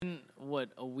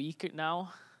a week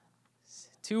now?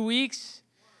 2 weeks?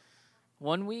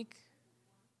 1 week?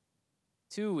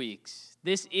 2 weeks.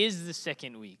 This is the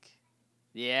second week.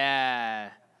 Yeah.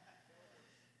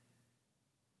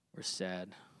 We're sad.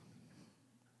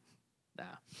 Nah.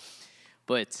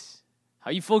 But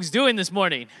how you folks doing this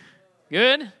morning?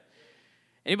 Good?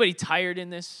 Anybody tired in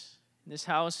this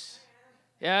house?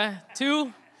 Yeah?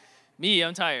 2? Me,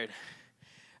 I'm tired.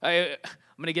 I'm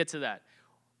going to get to that.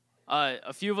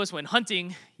 A few of us went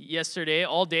hunting yesterday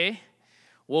all day.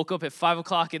 Woke up at 5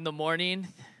 o'clock in the morning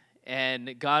and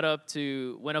went up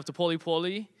to Poli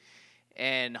Poli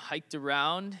and hiked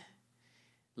around.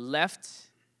 Left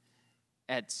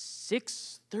at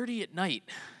 6:30 at night.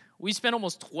 We spent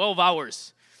almost 12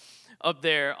 hours up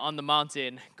there on the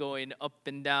mountain, going up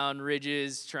and down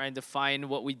ridges, trying to find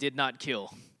what we did not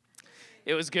kill.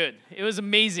 It was good. It was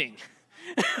amazing.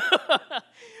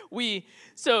 We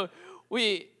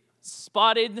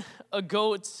spotted a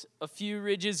goat a few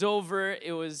ridges over.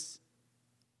 It was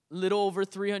a little over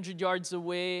 300 yards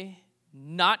away.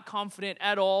 Not confident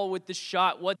at all with the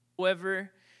shot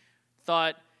whatsoever.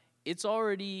 Thought, it's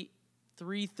already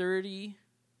 3:30,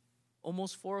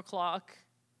 almost 4 o'clock.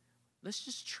 Let's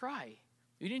just try.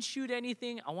 We didn't shoot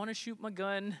anything. I want to shoot my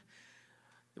gun.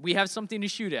 We have something to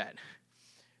shoot at.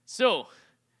 So,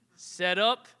 set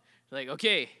up. Like,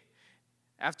 okay,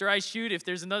 after I shoot, if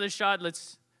there's another shot,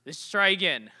 let's try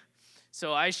again.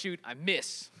 So I shoot, I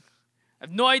miss. I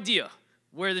have no idea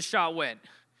where the shot went.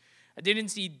 I didn't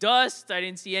see dust. I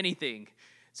didn't see anything.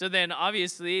 So then,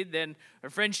 obviously, our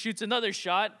friend shoots another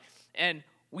shot, and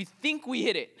we think we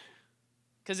hit it.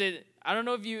 Because I don't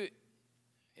know if this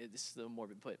is a little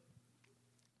morbid, but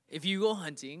if you go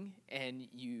hunting and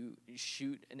you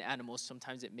shoot an animal,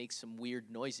 sometimes it makes some weird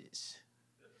noises.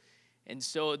 And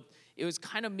so it was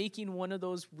kind of making one of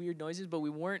those weird noises, but we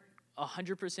weren't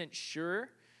 100% sure.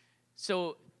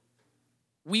 So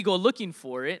we go looking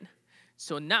for it.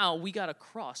 So now we got to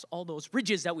cross all those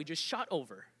ridges that we just shot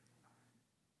over.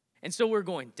 And so we're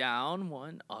going down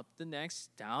one, up the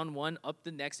next, down one, up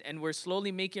the next, and we're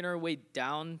slowly making our way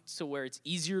down to where it's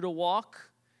easier to walk.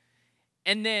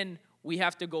 And then we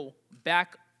have to go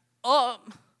back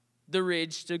up the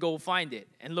ridge to go find it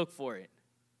and look for it.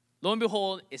 Lo and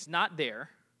behold, it's not there.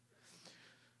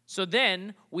 So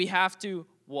then we have to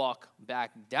walk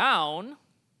back down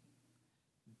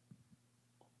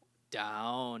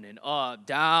and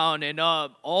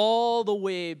up, all the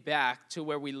way back to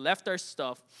where we left our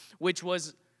stuff, which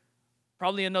was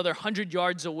probably another 100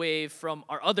 yards away from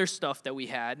our other stuff that we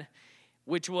had,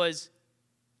 which was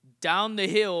down the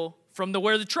hill from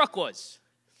where the truck was.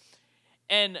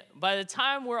 And by the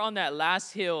time we're on that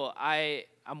last hill,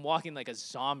 I'm walking like a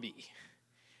zombie.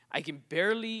 I can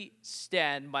barely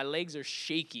stand. My legs are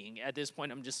shaking. At this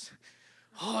point, I'm just,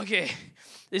 okay.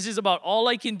 This is about all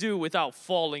I can do without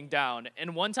falling down.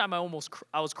 And one time I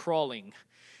was crawling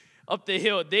up the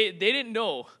hill. They didn't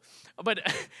know, but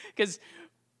because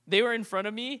they were in front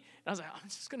of me, and I was like, I'm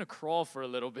just going to crawl for a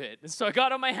little bit. And so I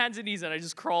got on my hands and knees, and I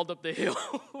just crawled up the hill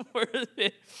for a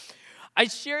bit. I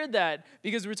shared that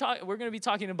because we're going to be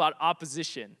talking about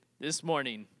opposition this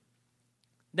morning.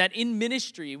 That in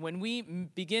ministry, when we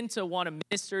begin to want to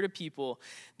minister to people,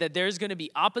 that there's going to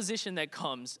be opposition that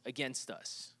comes against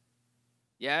us.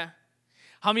 Yeah?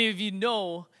 How many of you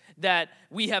know that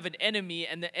we have an enemy,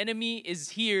 and the enemy is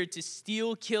here to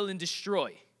steal, kill, and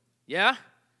destroy? Yeah?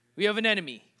 We have an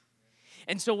enemy.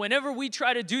 And so whenever we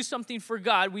try to do something for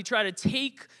God, we try to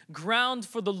take ground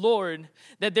for the Lord,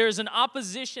 that there's an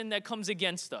opposition that comes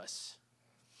against us.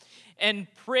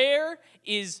 And prayer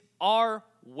is our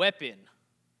weapon.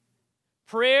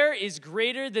 Prayer is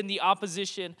greater than the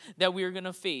opposition that we are going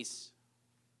to face.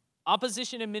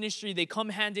 Opposition and ministry, they come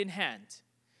hand in hand.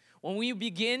 When we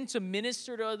begin to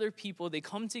minister to other people, they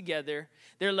come together.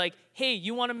 They're like, hey,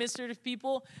 you want to minister to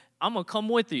people? I'm going to come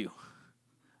with you.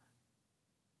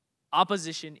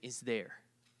 Opposition is there.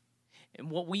 And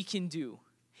what we can do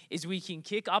is we can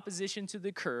kick opposition to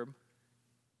the curb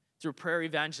through prayer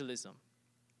evangelism.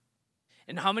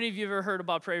 And how many of you have ever heard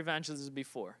about prayer evangelism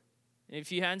before? And a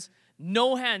few hands?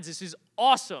 No hands. This is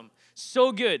awesome.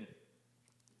 So good.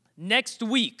 Next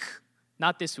week,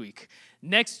 not this week,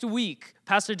 next week,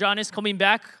 Pastor John is coming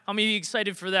back. How many of you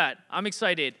excited for that? I'm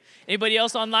excited. Anybody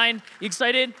else online? You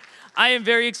excited? I am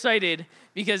very excited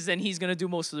because then he's going to do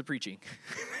most of the preaching.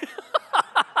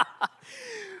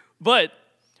 But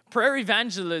prayer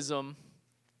evangelism,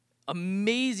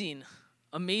 amazing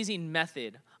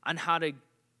method on how to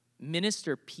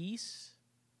minister peace,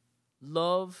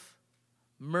 love,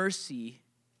 mercy,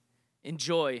 and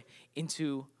joy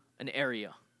into an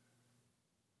area.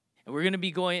 And we're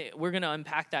going to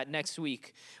unpack that next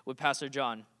week with Pastor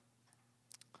John.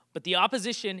 But the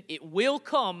opposition, it will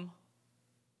come,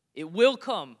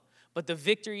 but the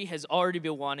victory has already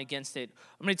been won against it.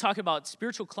 I'm going to talk about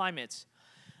spiritual climates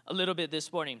a little bit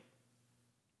this morning.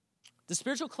 The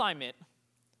spiritual climate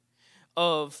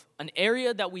of an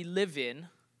area that we live in,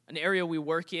 an area we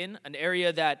work in, an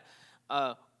area that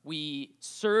we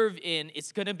serve in,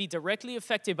 it's going to be directly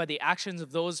affected by the actions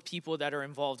of those people that are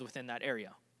involved within that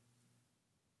area.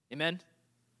 Amen?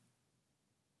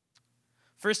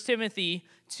 1 Timothy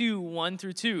 2, 1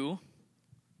 through 2,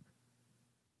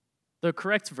 the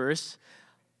correct verse.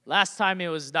 Last time it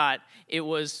was not. It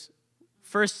was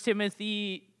 1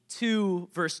 Timothy 2,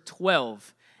 verse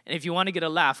 12. And if you want to get a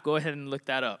laugh, go ahead and look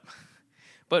that up.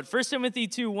 But 1 Timothy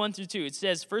 2, 1 through 2, it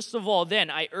says, "First of all, then,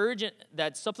 I urge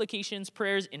that supplications,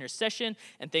 prayers, intercession,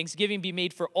 and thanksgiving be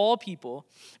made for all people,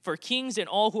 for kings and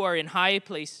all who are in high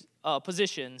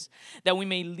positions, that we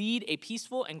may lead a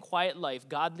peaceful and quiet life,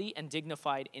 godly and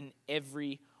dignified in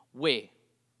every way."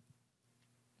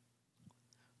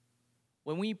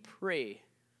 When we pray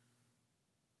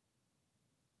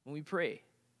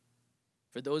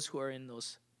for those who are in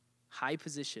those high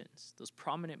positions, those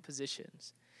prominent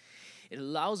positions, it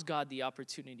allows God the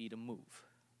opportunity to move.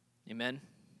 Amen?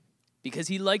 Because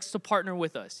he likes to partner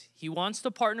with us. He wants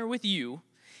to partner with you.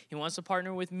 He wants to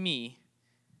partner with me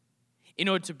in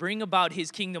order to bring about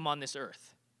his kingdom on this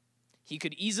earth. He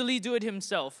could easily do it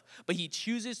himself, but he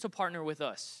chooses to partner with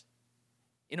us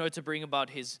in order to bring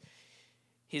about his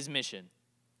mission.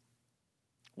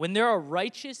 When there are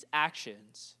righteous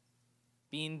actions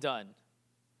being done,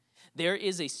 there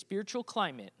is a spiritual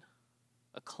climate,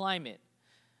 a climate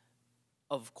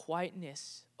of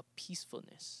quietness, of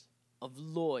peacefulness, of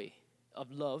love.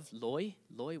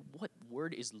 What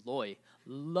word is loy?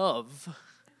 Love.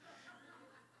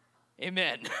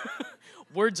 Amen.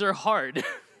 Words are hard.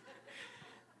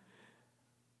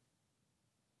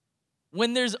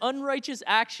 When there's unrighteous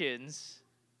actions,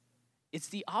 it's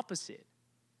the opposite.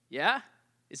 Yeah?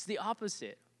 It's the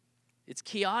opposite. It's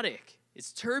chaotic.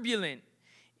 It's turbulent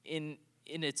in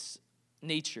its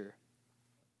nature.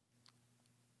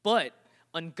 But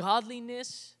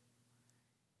ungodliness,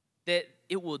 that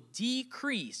it will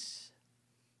decrease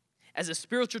as a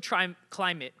spiritual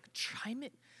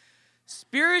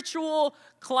spiritual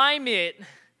climate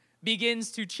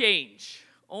begins to change.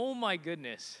 Oh my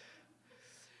goodness.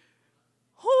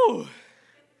 Whew.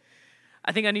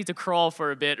 I think I need to crawl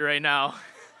for a bit right now.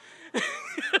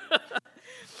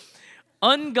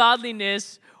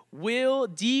 Ungodliness will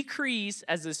decrease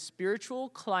as the spiritual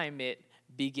climate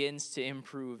begins to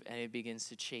improve and it begins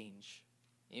to change.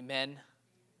 Amen.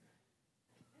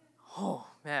 Oh,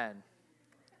 man.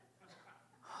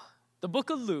 The book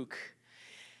of Luke,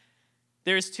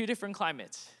 there's two different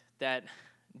climates that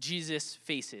Jesus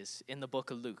faces in the book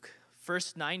of Luke.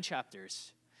 First 9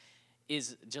 chapters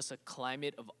is just a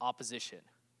climate of opposition.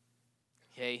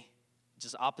 Okay?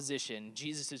 Just opposition.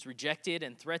 Jesus is rejected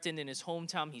and threatened in his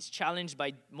hometown. He's challenged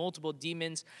by multiple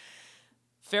demons.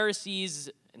 Pharisees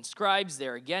and scribes,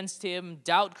 they're against him.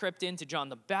 Doubt crept into John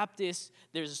the Baptist.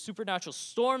 There's a supernatural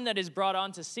storm that is brought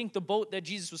on to sink the boat that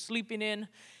Jesus was sleeping in.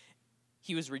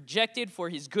 He was rejected for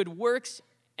his good works,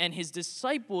 and his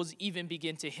disciples even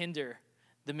begin to hinder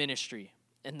the ministry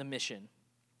and the mission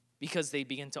because they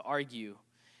begin to argue,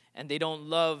 and they don't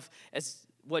love as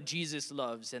what Jesus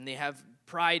loves, and they have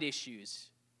pride issues.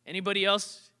 Anybody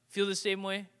else feel the same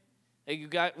way?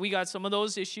 Like we got some of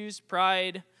those issues,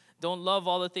 pride, don't love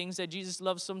all the things that Jesus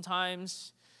loves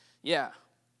sometimes. Yeah.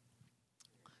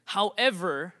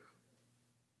 However,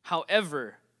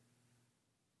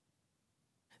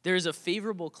 there is a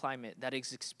favorable climate that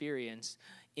is experienced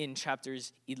in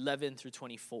chapters 11 through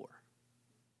 24.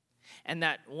 And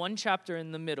that one chapter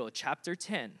in the middle, chapter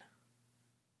 10,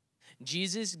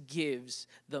 Jesus gives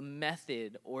the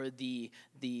method or the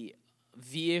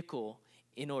vehicle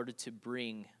in order to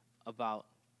bring about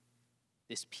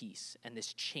this peace and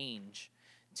this change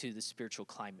to the spiritual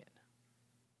climate.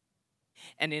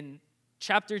 And in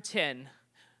chapter 10,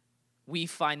 we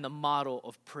find the model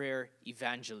of prayer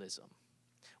evangelism,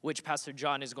 which Pastor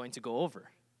John is going to go over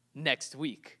next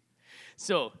week.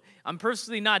 So I'm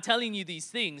purposely not telling you these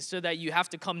things so that you have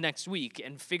to come next week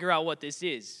and figure out what this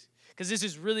is, because this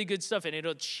is really good stuff, and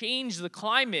it'll change the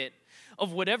climate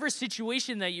of whatever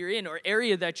situation that you're in or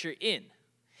area that you're in.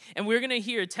 And we're going to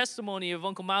hear a testimony of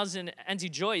Uncle Miles and Auntie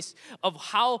Joyce of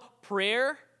how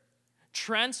prayer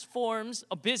transforms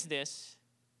a business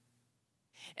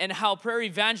and how prayer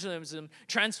evangelism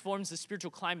transforms the spiritual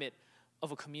climate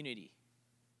of a community.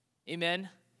 Amen?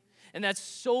 And that's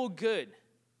so good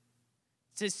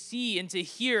to see and to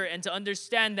hear and to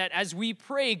understand that as we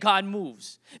pray, God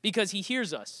moves because he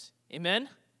hears us. Amen?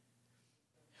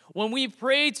 When we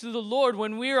pray to the Lord,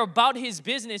 when we're about his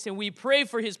business and we pray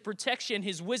for his protection,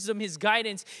 his wisdom, his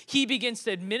guidance, he begins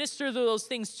to administer those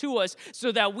things to us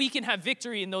so that we can have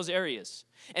victory in those areas.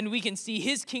 And we can see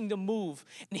his kingdom move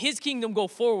and his kingdom go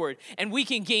forward, and we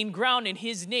can gain ground in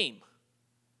his name.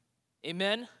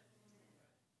 Amen?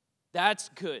 That's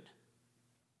good.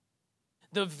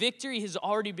 The victory has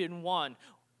already been won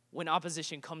when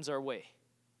opposition comes our way.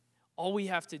 All we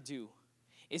have to do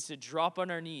is to drop on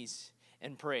our knees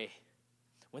and pray.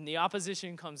 When the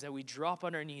opposition comes, that we drop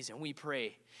on our knees and we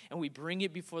pray and we bring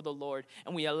it before the Lord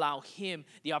and we allow him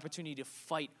the opportunity to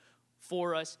fight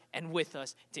for us and with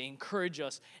us, to encourage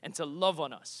us and to love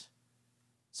on us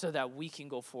so that we can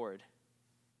go forward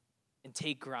and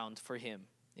take ground for him.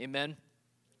 Amen.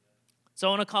 So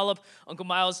I want to call up Uncle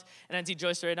Miles and Auntie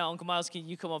Joyce right now. Uncle Miles, can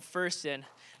you come up first and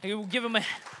we'll give him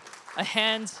a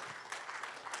hand.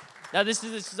 Now this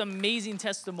is amazing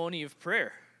testimony of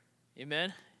prayer.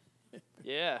 Amen.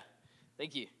 Yeah.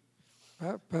 Thank you.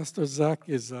 Pastor Zach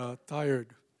is tired.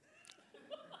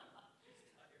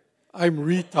 I'm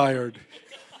retired.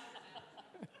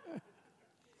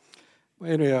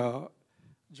 Anyway,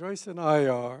 Joyce and I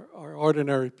are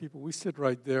ordinary people. We sit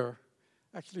right there.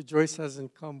 Actually, Joyce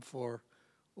hasn't come for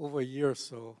over a year or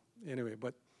so. Anyway,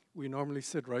 but we normally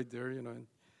sit right there, and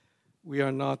we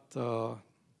are not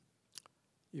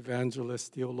evangelists,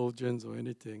 theologians, or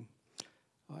anything.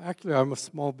 Actually, I'm a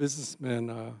small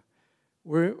businessman.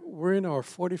 We're in our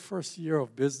 41st year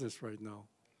of business right now.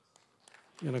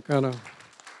 Kind of.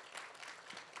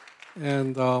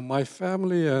 And my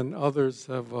family and others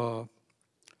have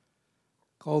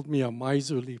called me a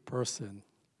miserly person.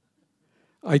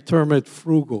 I term it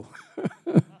frugal.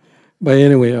 But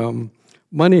anyway,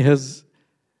 money has,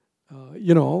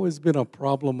 always been a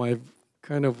problem. I've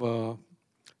kind of,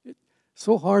 it's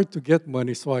so hard to get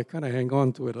money, so I kind of hang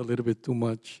on to it a little bit too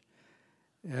much.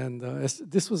 And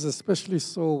this was especially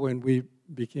so when we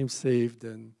became saved,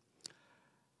 and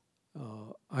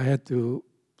I had to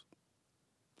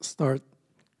start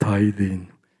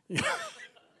tithing.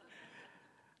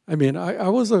 I mean, I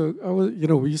was,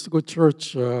 we used to go to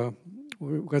church.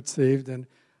 We got saved, and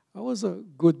I was a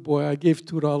good boy. I gave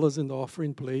 $2 in the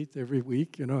offering plate every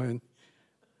week,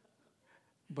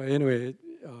 But anyway,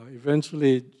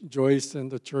 eventually Joyce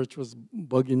and the church was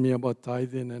bugging me about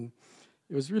tithing, and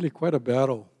it was really quite a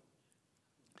battle.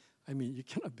 I mean, you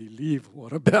cannot believe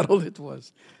what a battle it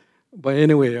was. But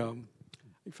anyway,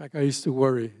 in fact, I used to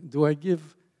worry, do I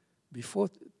give before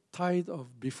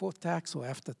tax or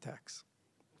after tax?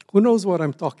 Who knows what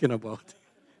I'm talking about?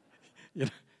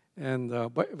 And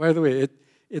by the way,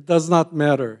 it does not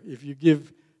matter. If you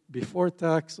give before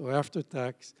tax or after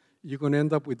tax, you're going to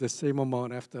end up with the same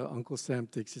amount after Uncle Sam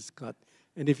takes his cut.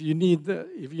 And if you need that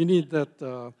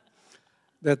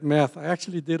math, I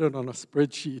actually did it on a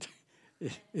spreadsheet.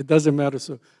 It doesn't matter.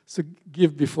 So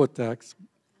give before tax.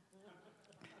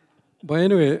 But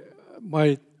anyway,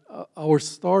 our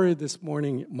story this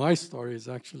morning, my story is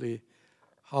actually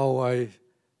how I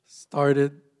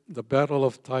started the battle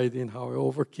of tithing, how I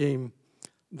overcame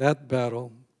that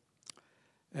battle,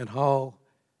 and how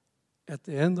at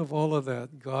the end of all of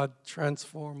that, God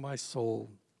transformed my soul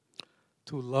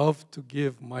to love to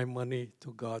give my money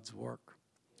to God's work,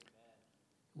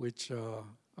 which,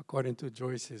 according to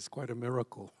Joyce, is quite a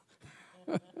miracle.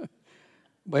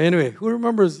 But anyway, who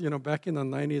remembers, back in the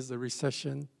 90s, the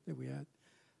recession that we had?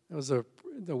 It was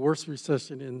the worst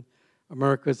recession in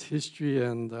America's history,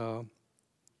 and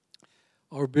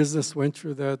our business went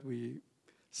through that. We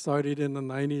started in the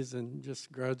 90s and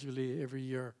just gradually every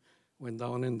year went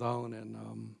down and down. And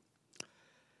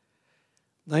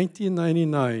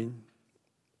 1999,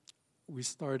 we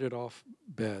started off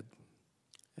bad,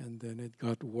 and then it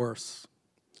got worse.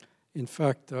 In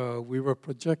fact, we were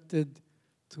projected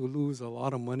to lose a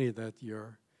lot of money that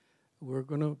year. We're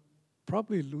going to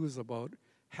probably lose about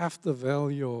half the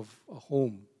value of a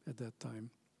home at that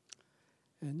time.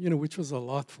 And, which was a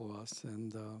lot for us.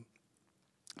 And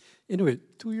anyway,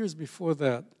 2 years before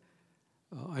that,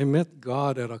 I met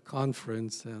God at a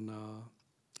conference, and,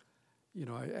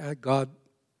 God,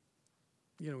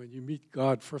 when you meet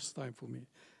God first time for me,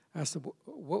 I asked him,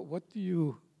 what do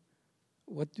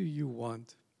you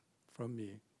want from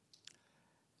me?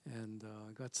 And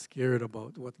I got scared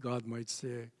about what God might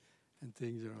say and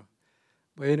things,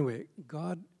 But anyway,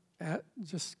 God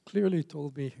just clearly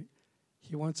told me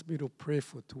He wants me to pray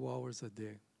for 2 hours a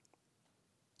day.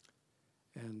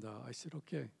 And I said,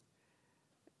 okay.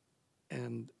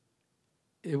 And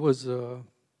it was a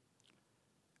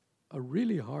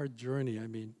really hard journey. I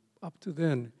mean, up to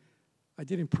then, I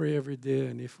didn't pray every day,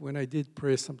 and if when I did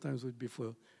pray, sometimes it would be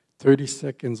for 30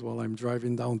 seconds while I'm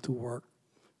driving down to work,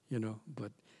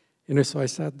 But, so I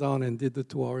sat down and did the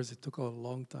 2 hours. It took a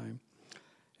long time.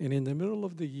 And in the middle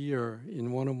of the year,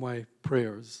 in one of my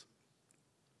prayers,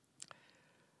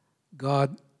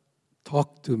 God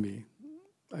talked to me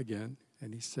again,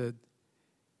 and he said,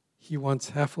 he wants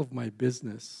half of my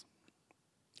business.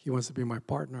 He wants to be my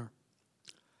partner.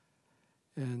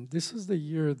 And this is the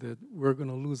year that we're going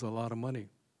to lose a lot of money.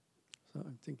 So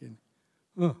I'm thinking,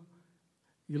 oh,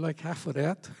 you like half of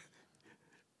that?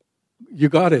 You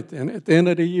got it. And at the end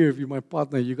of the year, if you're my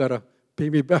partner, you got to pay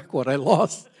me back what I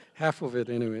lost. Half of it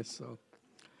anyway. So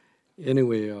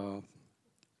anyway,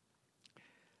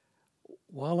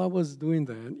 while I was doing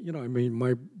that,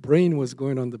 my brain was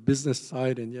going on the business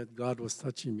side, and yet God was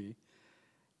touching me.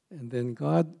 And then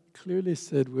God clearly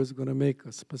said we was going to make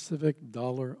a specific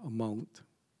dollar amount,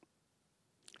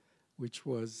 which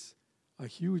was a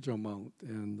huge amount.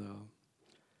 And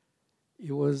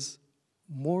it was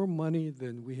more money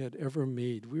than we had ever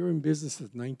made. We were in business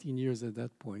at 19 years at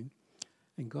that point.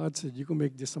 And God said, you can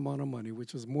make this amount of money,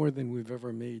 which was more than we've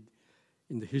ever made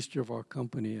in the history of our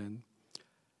company. And,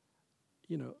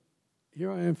 here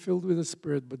I am filled with the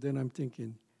Spirit, but then I'm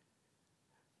thinking,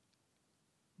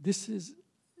 this is,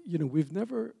 we've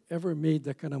never ever made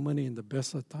that kind of money in the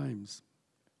best of times.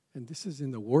 And this is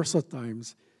in the worst of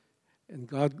times. And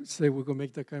God said, we're going to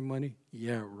make that kind of money?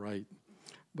 Yeah, right.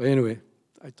 But anyway,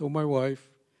 I told my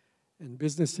wife, and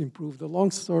business improved. The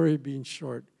long story being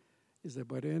short is that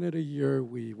by the end of the year,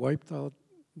 we wiped out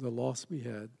the loss we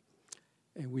had,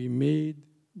 and we made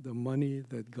the money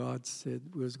that God said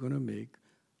we was going to make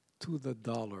to the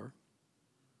dollar.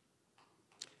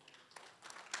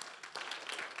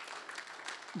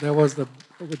 That was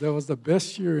the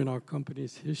best year in our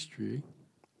company's history.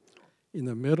 In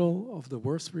the middle of the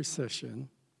worst recession,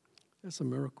 that's a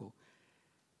miracle.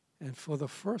 And for the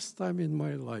first time in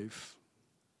my life,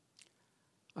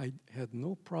 I had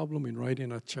no problem in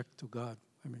writing a check to God.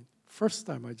 First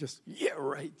time I just, yeah,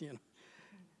 right,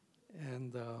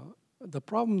 And the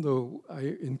problem, though,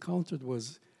 I encountered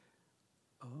was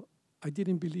I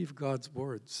didn't believe God's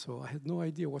word, so I had no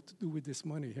idea what to do with this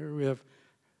money. Here we have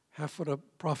half of the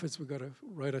profits, we got to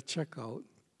write a check out.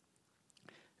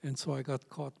 And so I got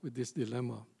caught with this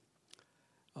dilemma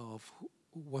of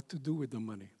what to do with the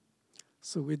money.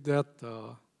 So with that,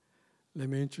 let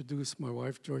me introduce my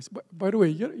wife, Joyce. By the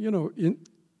way, in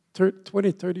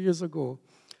 20, 30 years ago,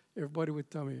 everybody would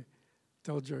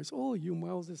tell Joyce, oh, you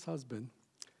Miles' husband.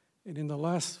 And in the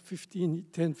last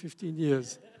 10, 15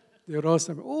 years, they would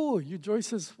also say, oh, you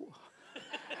Joyce's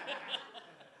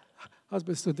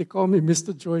husband. So they call me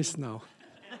Mr. Joyce now.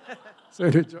 So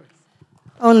anyway, Joyce.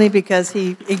 Only because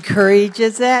he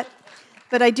encourages it.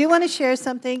 But I do want to share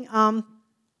something.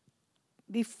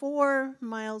 Before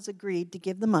Miles agreed to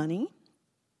give the money,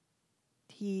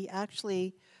 he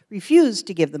actually refused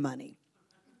to give the money.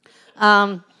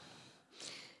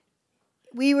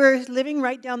 We were living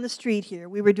right down the street here.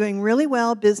 We were doing really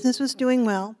well. Business was doing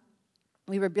well.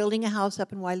 We were building a house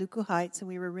up in Wailuku Heights, and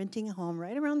we were renting a home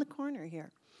right around the corner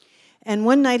here. And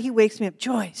one night he wakes me up,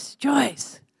 Joyce,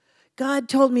 God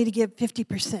told me to give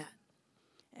 50%.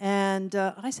 And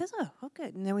I says, oh,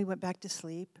 good. And then we went back to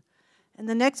sleep. And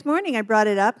the next morning I brought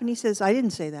it up, and he says, I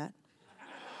didn't say that.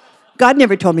 God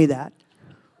never told me that.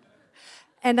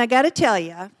 And I got to tell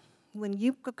you, when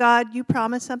you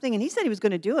promise something, and he said he was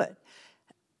going to do it,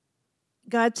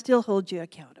 God still holds you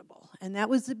accountable. And that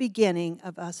was the beginning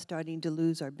of us starting to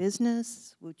lose our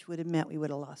business, which would have meant we would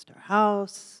have lost our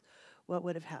house. What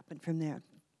would have happened from there?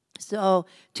 So,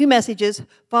 2 messages.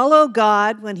 Follow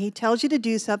God. When he tells you to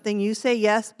do something, you say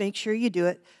yes, make sure you do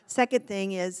it. Second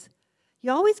thing is,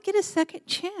 you always get a second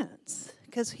chance,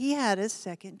 because he had a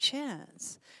second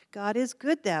chance. God is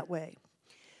good that way.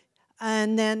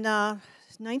 And then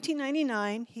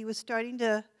 1999, we were starting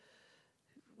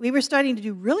to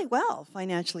do really well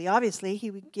financially, obviously. He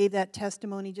gave that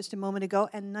testimony just a moment ago.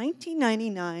 And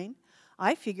 1999,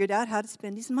 I figured out how to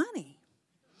spend his money.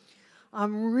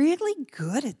 I'm really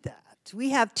good at that.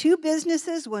 We have 2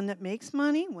 businesses, one that makes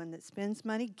money, one that spends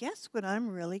money. Guess what I'm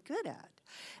really good at?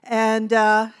 And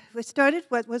we started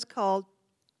what was called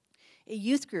a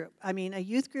youth group. A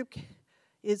youth group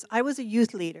I was a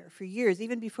youth leader for years,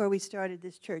 even before we started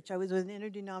this church. I was an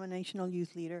interdenominational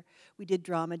youth leader. We did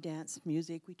drama, dance,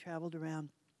 music. We traveled around.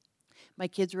 My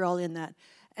kids were all in that.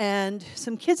 And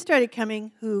some kids started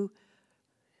coming who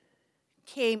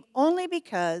came only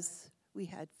because we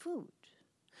had food.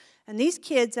 And these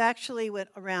kids actually went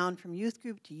around from youth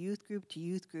group to youth group to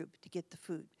youth group to get the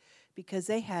food because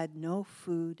they had no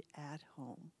food at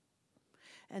home.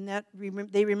 And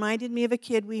they reminded me of a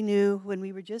kid we knew when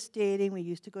we were just dating. We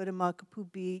used to go to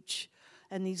Makapu Beach,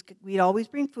 and we'd always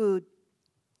bring food.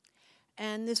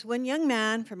 And this one young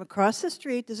man from across the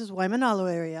street, this is Waimanalo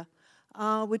area,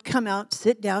 would come out,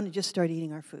 sit down, and just start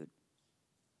eating our food.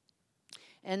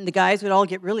 And the guys would all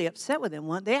get really upset with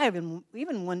him.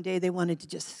 Even one day, they wanted to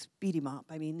just beat him up.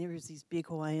 I mean, there was these big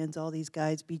Hawaiians, all these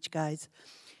guys, beach guys.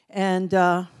 And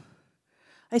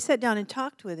I sat down and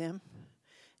talked with him.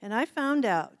 And I found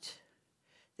out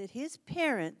that his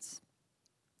parents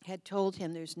had told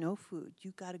him there's no food.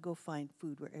 You got to go find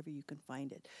food wherever you can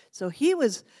find it. So he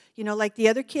was, like the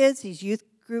other kids, these youth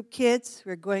group kids,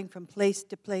 were going from place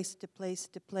to place to place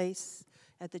to place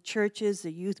at the churches,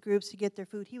 the youth groups to get their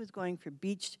food. He was going from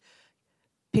beach,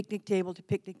 picnic table to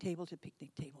picnic table to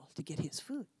picnic table to get his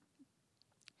food.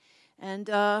 And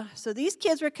so these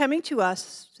kids were coming to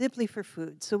us simply for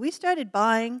food. So we started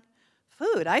buying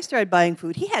food. I started buying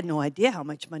food. He had no idea how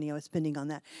much money I was spending on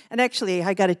that. And actually,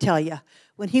 I got to tell you,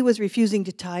 when he was refusing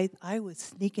to tithe, I was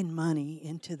sneaking money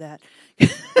into that,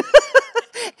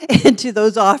 into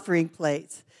those offering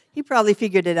plates. He probably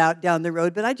figured it out down the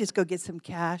road, but I just go get some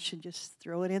cash and just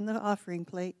throw it in the offering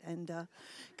plate. And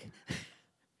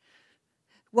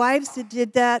wives that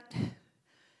did that,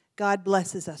 God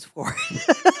blesses us for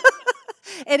it.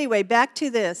 Anyway, back to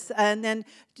this. And then,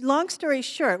 long story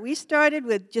short, we started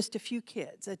with just a few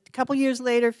kids. A couple years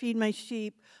later, Feed My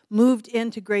Sheep moved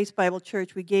into Grace Bible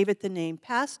Church. We gave it the name.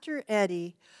 Pastor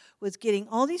Eddie was getting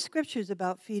all these scriptures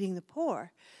about feeding the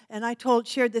poor. And I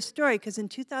shared this story because in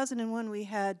 2001, we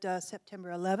had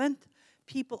September 11th.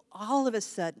 People all of a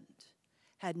sudden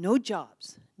had no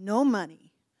jobs, no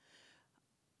money,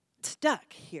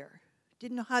 stuck here.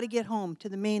 Didn't know how to get home to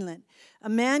the mainland. A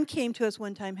man came to us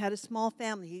one time, had a small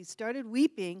family. He started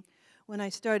weeping when I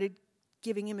started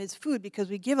giving him his food because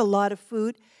we give a lot of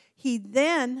food. He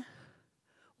then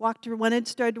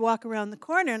started to walk around the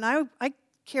corner, and I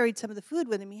carried some of the food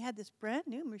with him. He had this brand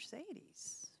new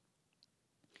Mercedes.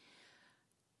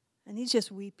 And he's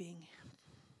just weeping.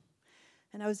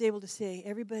 And I was able to say,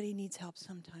 everybody needs help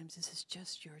sometimes. This is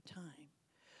just your time.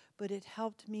 But it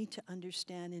helped me to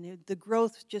understand, and the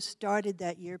growth just started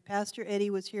that year. Pastor Eddie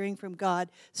was hearing from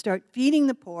God, start feeding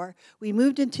the poor. We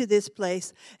moved into this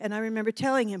place, and I remember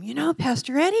telling him,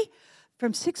 Pastor Eddie,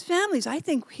 from 6 families, I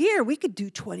think here we could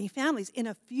do 20 families in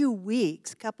a few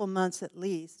weeks, couple months at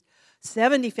least.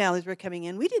 70 families were coming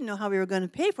in. We didn't know how we were going to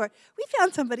pay for it. We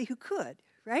found somebody who could,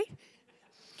 right?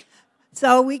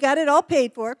 So we got it all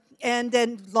paid for. And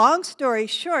then, long story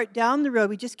short, down the road,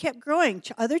 we just kept growing.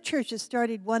 Other churches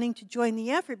started wanting to join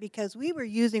the effort because we were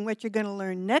using what you're going to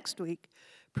learn next week,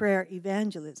 prayer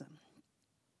evangelism.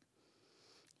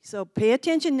 So pay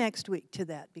attention next week to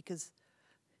that because,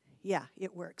 yeah,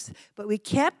 it works. But we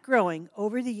kept growing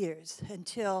over the years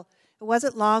until it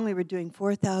wasn't long. We were doing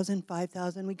 4,000,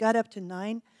 5,000. We got up to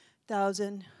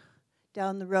 9,000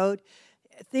 down the road.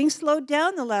 Things slowed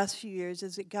down the last few years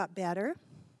as it got better.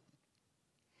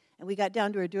 And we got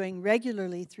down to doing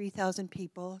regularly 3,000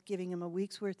 people, giving them a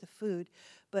week's worth of food.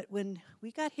 But when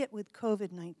we got hit with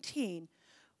COVID-19,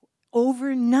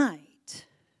 overnight,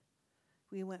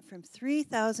 we went from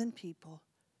 3,000 people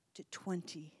to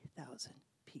 20,000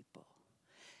 people.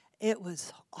 It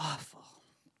was awful.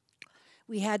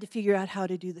 We had to figure out how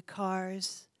to do the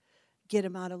cars, get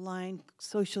them out of line,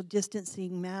 social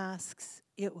distancing, masks.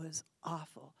 It was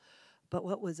awful. But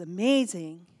what was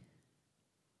amazing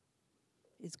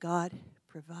is God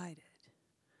provided.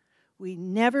 We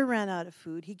never ran out of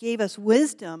food. He gave us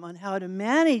wisdom on how to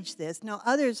manage this. Now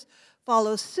others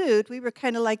follow suit. We were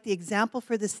kind of like the example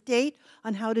for the state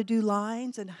on how to do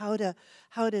lines and how to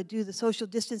do the social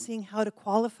distancing, how to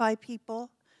qualify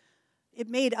people. It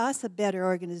made us a better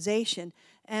organization.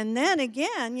 And then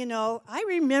again, I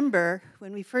remember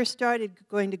when we first started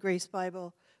going to Grace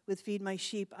Bible with Feed My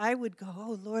Sheep, I would go,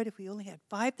 oh, Lord, if we only had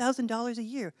 $5,000 a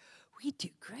year, we'd do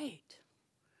great.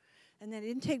 And then it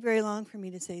didn't take very long for me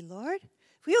to say, Lord,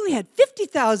 if we only had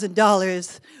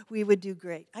 $50,000, we would do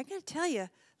great. I got to tell you,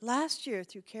 last year,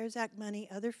 through CARES Act money,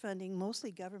 other funding,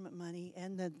 mostly government money,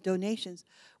 and the donations,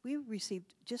 we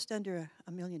received just under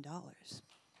 $1 million.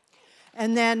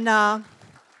 And then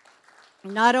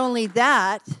not only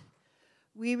that,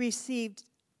 we received,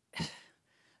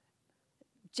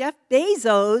 Jeff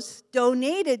Bezos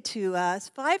donated to us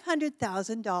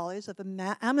 $500,000 of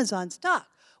Amazon stock,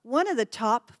 one of the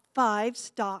top 5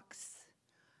 stocks.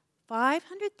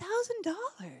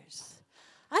 $500,000.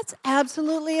 That's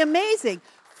absolutely amazing.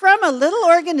 From a little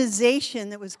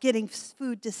organization that was getting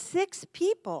food to 6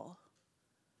 people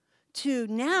to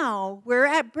now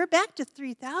we're back to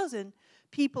 3,000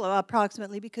 people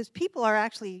approximately, because people are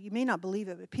actually, you may not believe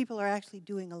it, but people are actually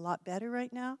doing a lot better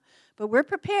right now. But we're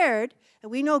prepared, and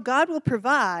we know God will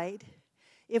provide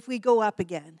if we go up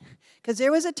again. Because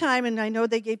there was a time, and I know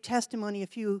they gave testimony a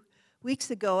few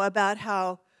weeks ago about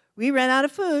how we ran out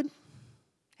of food,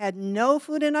 had no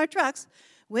food in our trucks,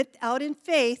 went out in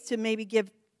faith to maybe give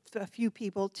a few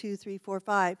people, 2, 3, 4,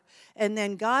 5, and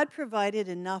then God provided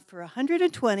enough for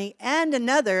 120 and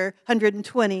another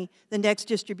 120 the next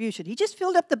distribution. He just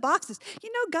filled up the boxes.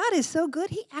 You know, God is so good,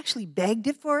 He actually bagged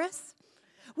it for us.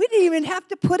 We didn't even have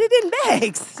to put it in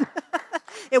bags.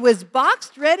 It was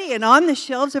boxed, ready, and on the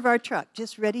shelves of our truck,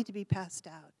 just ready to be passed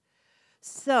out.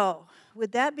 So,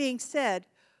 with that being said,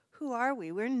 who are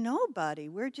we? We're nobody.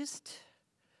 We're just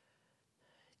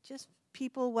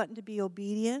people wanting to be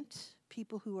obedient,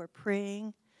 people who are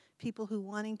praying, people who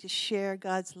wanting to share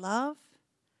God's love,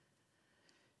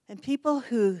 and people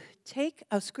who take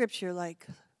a scripture like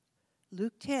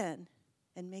Luke 10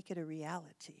 and make it a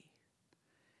reality.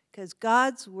 Because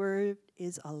God's word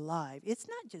is alive. It's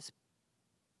not just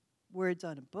words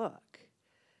on a book.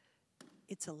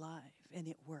 It's alive, and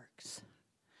it works.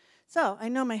 So, I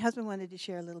know my husband wanted to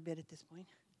share a little bit at this point.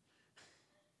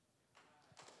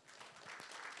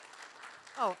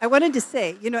 Oh, I wanted to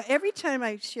say, you know, every time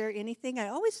I share anything, I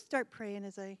always start praying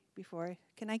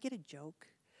can I get a joke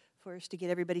first to get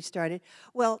everybody started?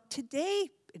 Well, today,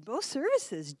 in both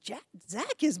services,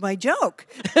 Zach is my joke.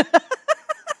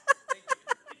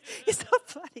 It's so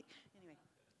funny. Anyway.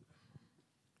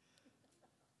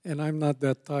 And I'm not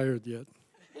that tired yet.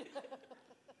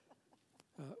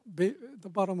 The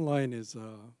bottom line is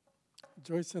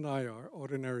Joyce and I are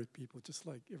ordinary people, just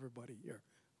like everybody here.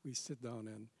 We sit down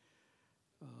and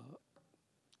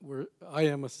I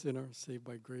am a sinner saved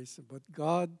by grace, but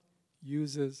God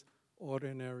uses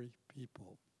ordinary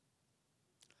people.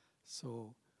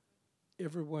 So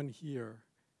everyone here,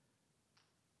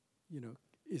 you know,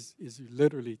 is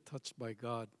literally touched by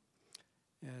God.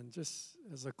 And just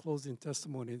as a closing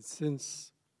testimony,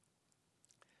 since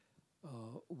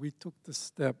we took the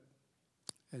step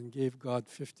and gave God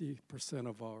 50%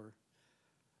 of our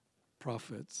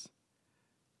profits,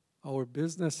 our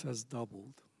business has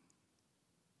doubled.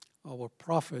 Our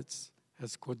profits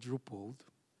has quadrupled.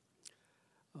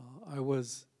 I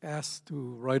was asked to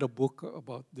write a book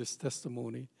about this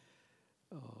testimony.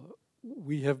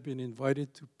 We have been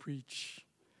invited to preach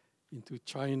into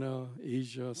China,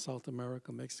 Asia, South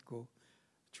America, Mexico,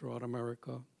 throughout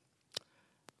America.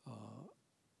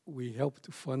 We help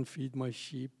to fund Feed My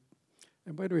Sheep.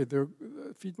 And by the way,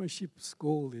 Feed My Sheep's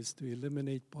goal is to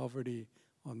eliminate poverty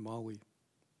on Maui.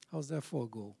 How's that for a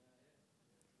goal?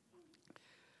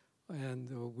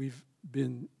 And we've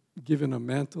been given a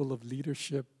mantle of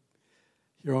leadership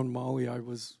here on Maui. I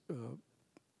was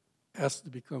asked to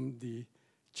become the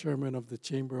chairman of the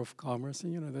Chamber of Commerce.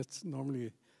 And, you know, that's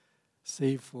normally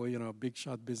saved for, you know, a big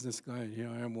shot business guy. And here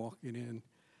I am walking in.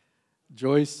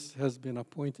 Joyce has been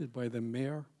appointed by the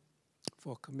mayor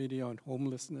for a committee on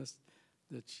homelessness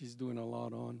that she's doing a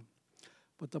lot on.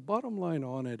 But the bottom line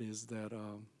on it is that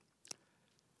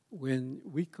when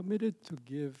we committed to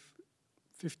give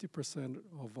 50%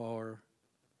 of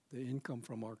the income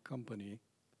from our company,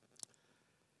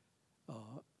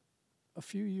 a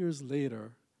few years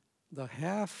later, the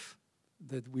half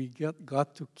that we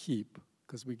got to keep,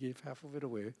 because we gave half of it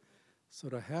away, so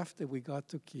the half that we got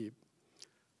to keep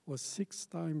was 6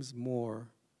 times more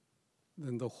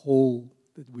than the whole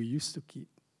that we used to keep.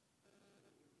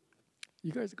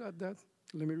 You guys got that?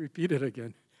 Let me repeat it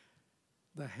again.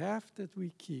 The half that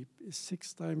we keep is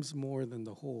 6 times more than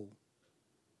the whole.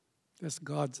 That's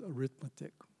God's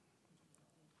arithmetic.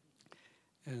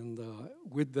 And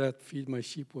with that, Feed My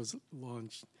Sheep was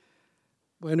launched.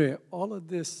 But anyway, all of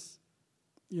this,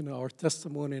 you know, our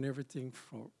testimony and everything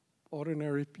from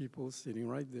ordinary people sitting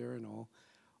right there and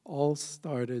all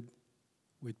started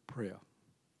with prayer.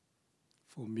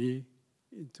 For me,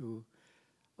 into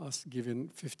us giving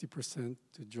 50%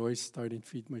 to Joyce starting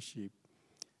Feed My Sheep.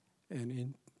 And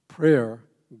in prayer,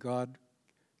 God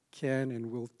can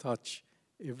and will touch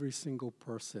every single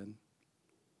person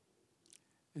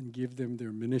and give them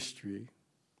their ministry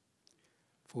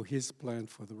for His plan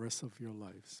for the rest of your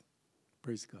lives.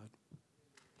 Praise God.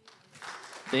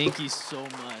 Thank you so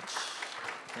much.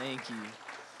 Thank you.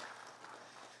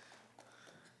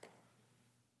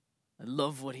 I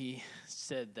love what he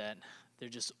said, that they're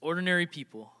just ordinary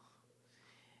people.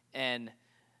 And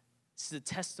it's the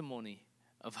testimony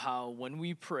of how when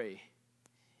we pray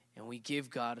and we give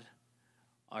God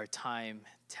our time,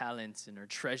 talents, and our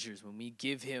treasures, when we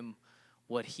give Him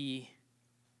what He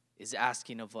is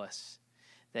asking of us,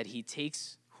 that He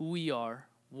takes who we are,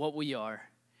 what we are,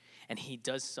 and he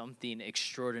does something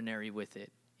extraordinary with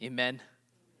it. Amen.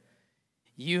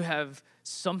 You have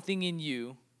something in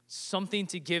you, something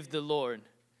to give the Lord.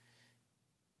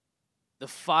 The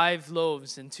 5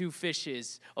 loaves and 2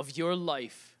 fishes of your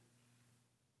life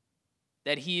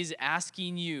that he is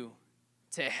asking you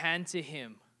to hand to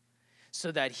him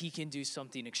so that he can do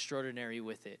something extraordinary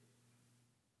with it.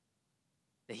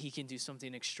 That he can do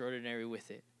something extraordinary with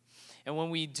it. And when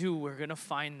we do, we're going to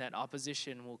find that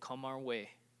opposition will come our way.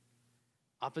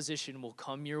 Opposition will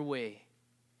come your way.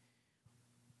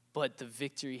 But the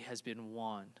victory has been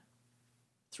won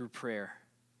through prayer,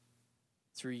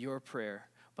 through your prayer,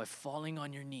 by falling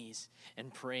on your knees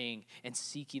and praying and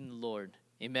seeking the Lord.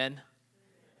 Amen?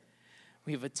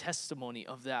 We have a testimony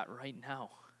of that right now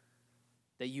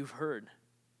that you've heard.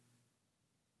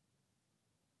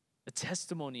 A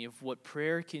testimony of what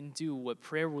prayer can do, what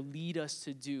prayer will lead us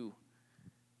to do,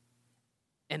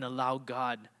 and allow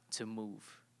God to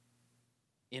move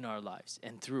in our lives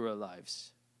and through our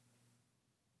lives.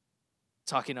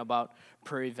 Talking about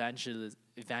prayer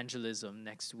evangelism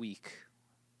next week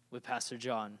with Pastor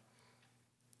John.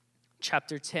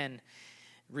 Chapter 10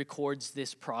 records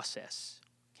this process.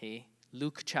 Okay,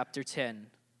 Luke chapter 10,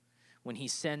 when he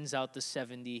sends out the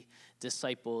 70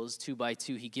 disciples 2 by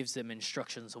 2, he gives them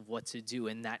instructions of what to do,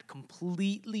 and that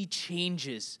completely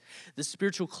changes the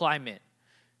spiritual climate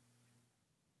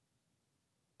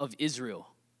of Israel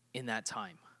in that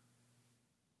time,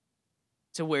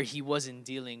 to where he wasn't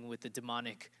dealing with the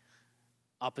demonic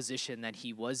opposition that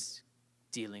he was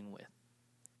dealing with.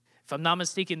 If I'm not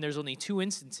mistaken, there's only 2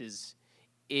 instances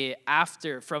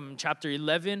from chapter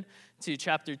 11 to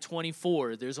chapter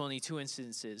 24. There's only 2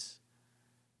 instances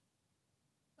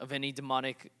of any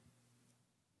demonic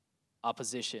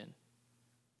opposition.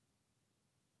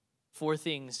 4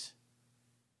 things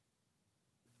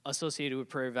associated with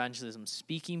prayer evangelism: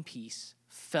 speaking peace,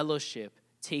 fellowship,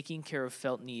 taking care of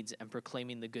felt needs, and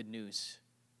proclaiming the good news.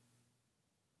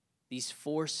 These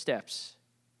 4 steps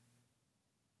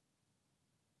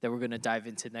that we're going to dive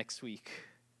into next week.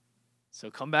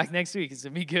 So come back next week. It's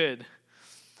going to be good.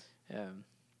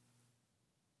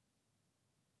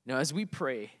 As we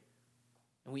pray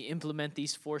and we implement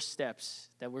these 4 steps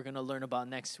that we're going to learn about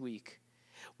next week,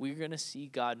 we're going to see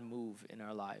God move in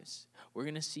our lives. We're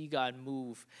going to see God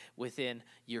move within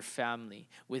your family,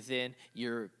 within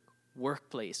your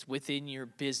workplace, within your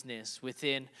business,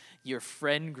 within your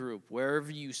friend group,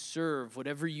 wherever you serve,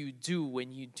 whatever you do.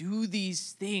 When you do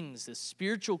these things, the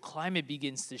spiritual climate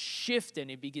begins to shift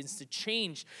and it begins to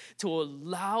change to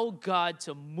allow God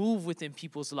to move within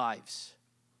people's lives.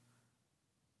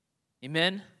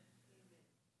 Amen?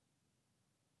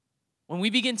 When we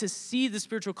begin to see the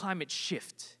spiritual climate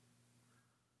shift,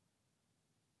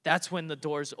 that's when the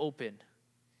doors open.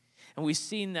 And we've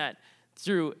seen that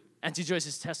through Auntie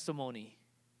Joyce's testimony,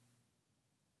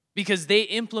 because they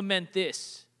implement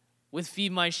this with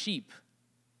Feed My Sheep.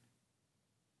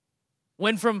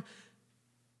 Went from,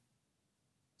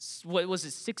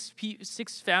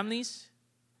 6 families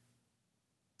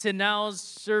to now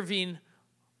serving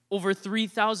over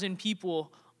 3,000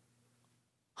 people,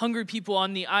 hungry people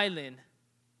on the island,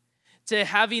 to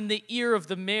having the ear of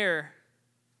the mayor.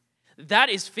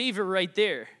 That is favor right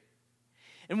there.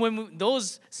 And when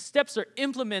those steps are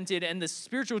implemented and the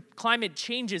spiritual climate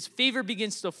changes, favor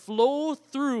begins to flow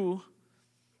through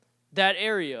that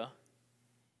area.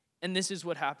 And this is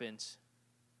what happens.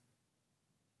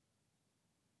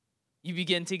 You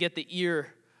begin to get the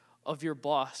ear of your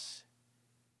boss.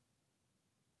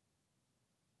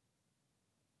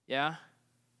 Yeah?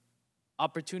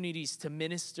 Opportunities to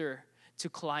minister to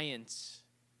clients,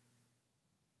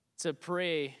 to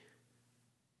pray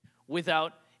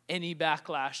without any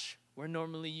backlash where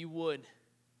normally you would.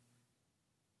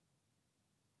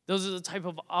 Those are the type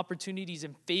of opportunities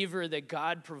and favor that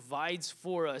God provides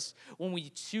for us when we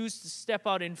choose to step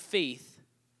out in faith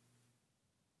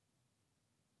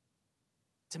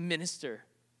to minister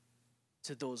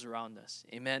to those around us.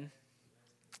 Amen?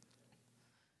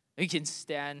 We can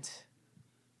stand,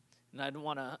 and I'd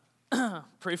want to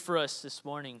pray for us this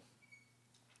morning.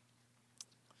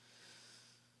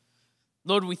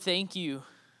 Lord, we thank you.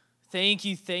 Thank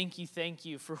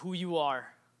you for who you are.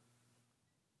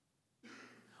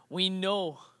 We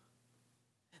know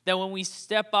that when we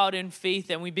step out in faith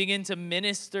and we begin to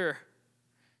minister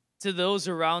to those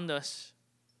around us,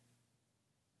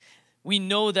 we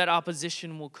know that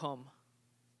opposition will come.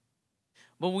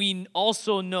 But we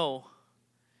also know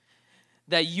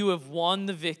that you have won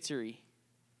the victory,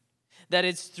 that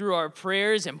it's through our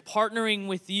prayers and partnering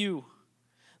with you,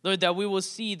 Lord, that we will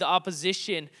see the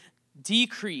opposition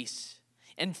decrease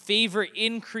and favor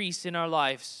increase in our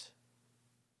lives.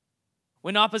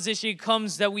 When opposition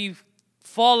comes, that we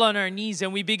fall on our knees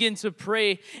and we begin to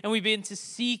pray and we begin to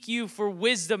seek you for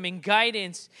wisdom and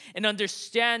guidance and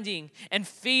understanding and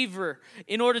favor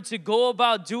in order to go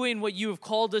about doing what you have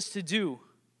called us to do.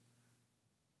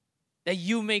 That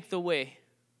you make the way.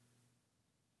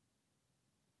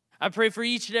 I pray for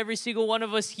each and every single one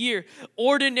of us here,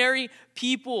 ordinary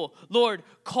people, Lord,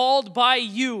 called by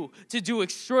you to do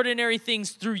extraordinary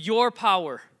things through your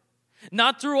power.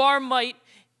 Not through our might,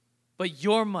 but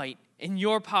your might and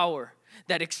your power,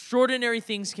 that extraordinary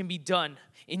things can be done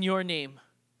in your name.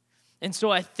 And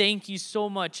so I thank you so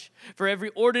much for every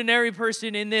ordinary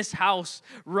person in this house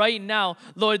right now,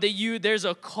 Lord, that there's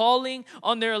a calling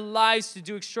on their lives to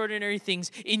do extraordinary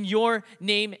things in your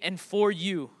name and for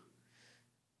you.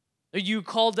 You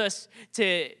called us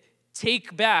to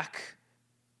take back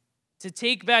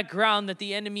ground that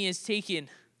the enemy has taken.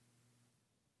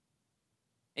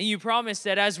 And you promise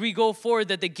that as we go forward,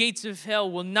 that the gates of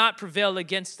hell will not prevail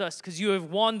against us because you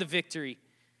have won the victory.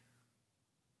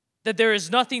 That there is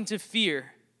nothing to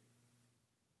fear.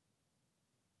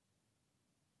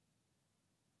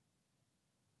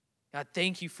 God,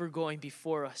 thank you for going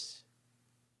before us,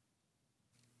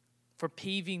 for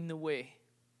paving the way.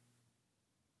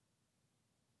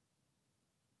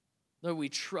 Lord, we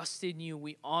trust in you,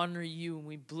 we honor you, and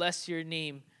we bless your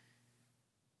name.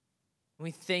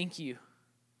 We thank you.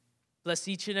 Bless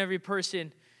each and every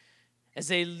person as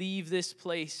they leave this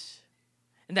place,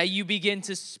 and that you begin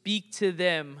to speak to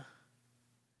them.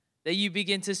 That you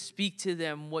begin to speak to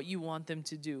them what you want them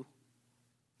to do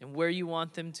and where you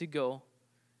want them to go.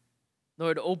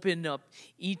 Lord, open up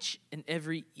each and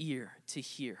every ear to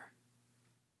hear,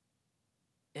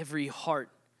 every heart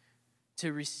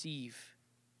to receive,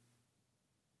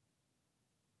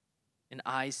 and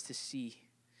eyes to see.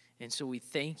 And so we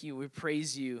thank you, we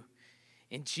praise you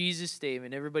in Jesus' name.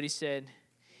 And everybody said,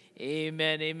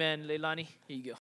 amen, amen. Leilani, here you go.